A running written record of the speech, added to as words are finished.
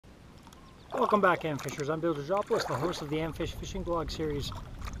Welcome back, AMFishers. I'm Bill DeJopoulos, the host of the AMFish fishing blog series.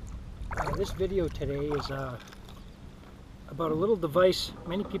 This video today is about a little device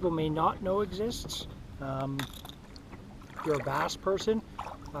many people may not know exists. If you're a bass person,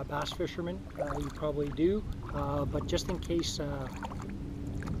 a bass fisherman, you probably do. But just in case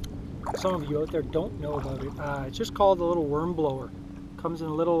some of you out there don't know about it, it's just called a little worm blower. Comes in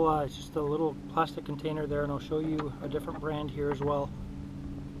a little, it's just a little plastic container there, and I'll show you a different brand here as well.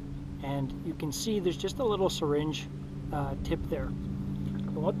 And you can see there's just a little syringe tip there.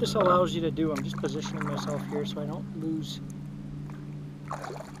 And what this allows you to do, I'm just positioning myself here so I don't lose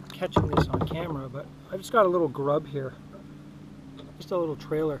catching this on camera, but I've just got a little grub here, just a little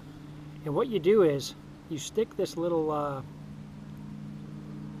trailer. And what you do is you stick this little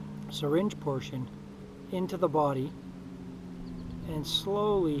syringe portion into the body and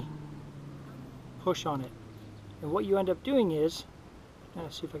slowly push on it. And what you end up doing is,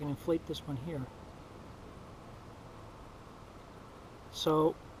 let's see if I can inflate this one here.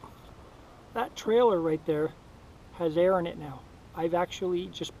 So that trailer right there has air in it now. I've actually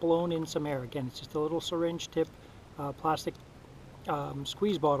just blown in some air. Again, it's just a little syringe tip, plastic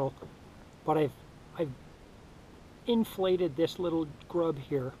squeeze bottle, but I've inflated this little grub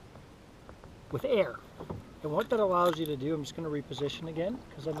here with air. And what that allows you to do, I'm just going to reposition again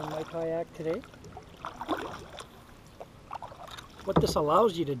because I'm in my kayak today. What this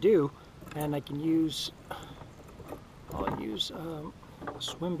allows you to do, and I'll use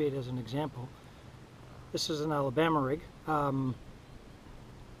swim bait as an example. This is an Alabama rig,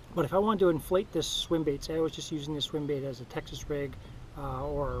 but if I wanted to inflate this swim bait, say I was just using this swim bait as a Texas rig,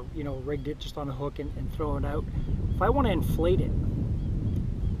 or rigged it just on a hook and throw it out. If I want to inflate it,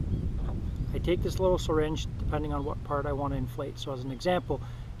 I take this little syringe, depending on what part I want to inflate. So as an example,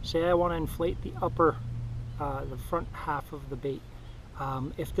 say I want to inflate the upper, the front half of the bait.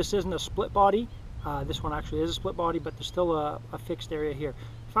 If this isn't a split body, this one actually is a split body, but there's still a fixed area here.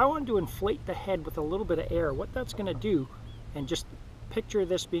 If I wanted to inflate the head with a little bit of air, what that's going to do, and just picture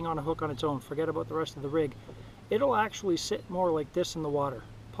this being on a hook on its own, forget about the rest of the rig, it'll actually sit more like this in the water.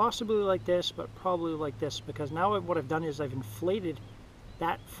 Possibly like this, but probably like this, because now what I've done is I've inflated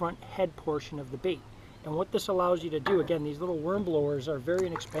that front head portion of the bait. And what this allows you to do, again, these little worm blowers are very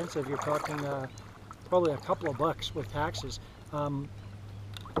inexpensive. You're talking probably a couple of bucks with taxes.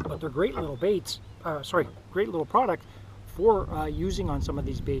 But they're great little baits, great little product for using on some of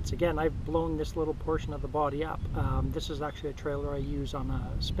these baits. Again, I've blown this little portion of the body up. This is actually a trailer I use on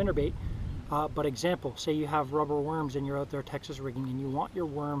a spinner bait. But example, say you have rubber worms and you're out there Texas rigging and you want your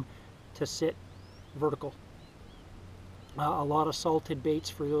worm to sit vertical. A lot of salted baits,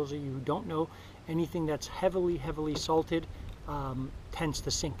 for those of you who don't know, anything that's heavily salted tends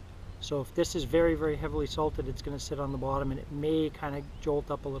to sink. So if this is very heavily salted, it's going to sit on the bottom and it may kind of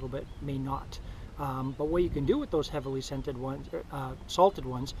jolt up a little bit, may not. But what you can do with those heavily salted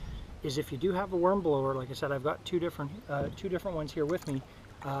ones is, if you do have a worm blower, like I said, I've got two different ones here with me.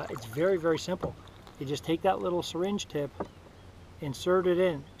 It's very simple. You just take that little syringe tip, insert it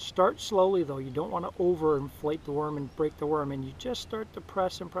in. Start slowly though. You don't want to over-inflate the worm and break the worm, and you just start to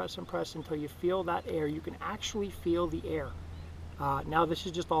press and press and press until you feel that air. You can actually feel the air. Now this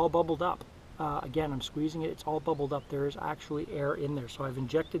is just all bubbled up. Again, I'm squeezing it, it's all bubbled up. There is actually air in there. So I've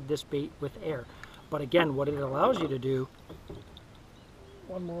injected this bait with air. But again, what it allows you to do,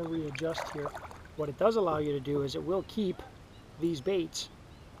 one more readjust here, what it does allow you to do is it will keep these baits,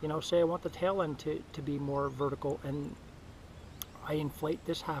 say I want the tail end to be more vertical, and I inflate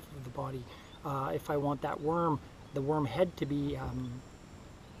this half of the body. If I want that the worm head to be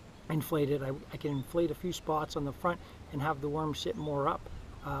inflated, I can inflate a few spots on the front and have the worm sit more up.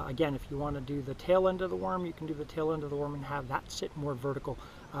 Again, if you want to do the tail end of the worm, you can do the tail end of the worm and have that sit more vertical.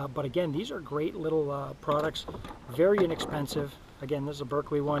 But again, these are great little products, very inexpensive. Again, this is a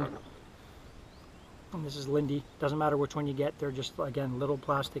Berkeley one, and this is Lindy. Doesn't matter which one you get, they're just, again, little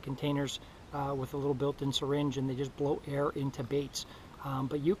plastic containers with a little built-in syringe, and they just blow air into baits.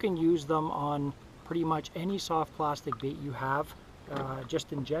 But you can use them on pretty much any soft plastic bait you have.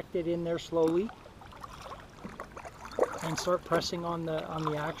 Just inject it in there slowly and start pressing on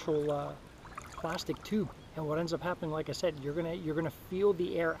the actual plastic tube. And what ends up happening, like I said, you're gonna feel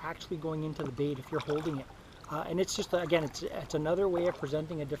the air actually going into the bait if you're holding it. And it's just, again, it's another way of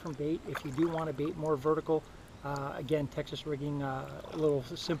presenting a different bait. If you do want a bait more vertical, again, Texas rigging, little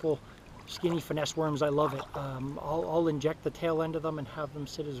simple skinny finesse worms, I love it. I'll inject the tail end of them and have them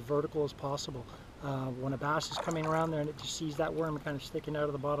sit as vertical as possible. When a bass is coming around there and it just sees that worm kind of sticking out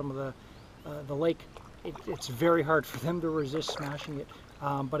of the bottom of the lake, it's very hard for them to resist smashing it.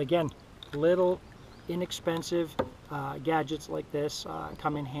 But again, little inexpensive gadgets like this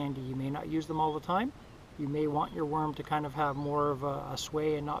come in handy. You may not use them all the time. You may want your worm to kind of have more of a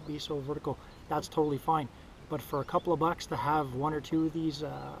sway and not be so vertical. That's totally fine. But for a couple of bucks to have one or two of these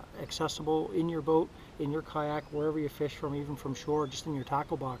accessible in your boat, in your kayak, wherever you fish from, even from shore, just in your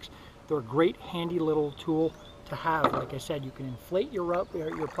tackle box, they're a great handy little tool to have. Like I said, you can inflate your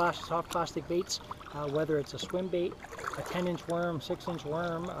soft plastic baits, whether it's a swim bait, a 10-inch worm, 6-inch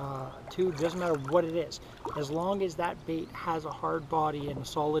worm, tube, doesn't matter what it is. As long as that bait has a hard body and a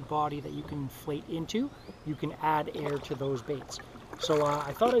solid body that you can inflate into, you can add air to those baits. So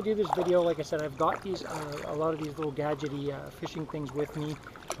I thought I'd do this video. Like I said, I've got these a lot of these little gadgety fishing things with me.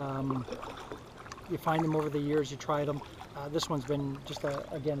 You find them over the years, you try them. This one's been just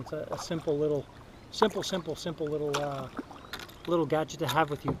again, it's a simple little little gadget to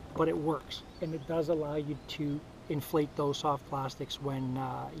have with you, but it works, and it does allow you to inflate those soft plastics when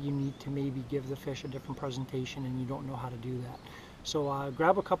you need to maybe give the fish a different presentation and you don't know how to do that. So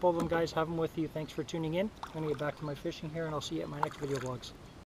grab a couple of them, guys, have them with you. Thanks for tuning in. I'm going to get back to my fishing here, and I'll see you at my next video vlogs.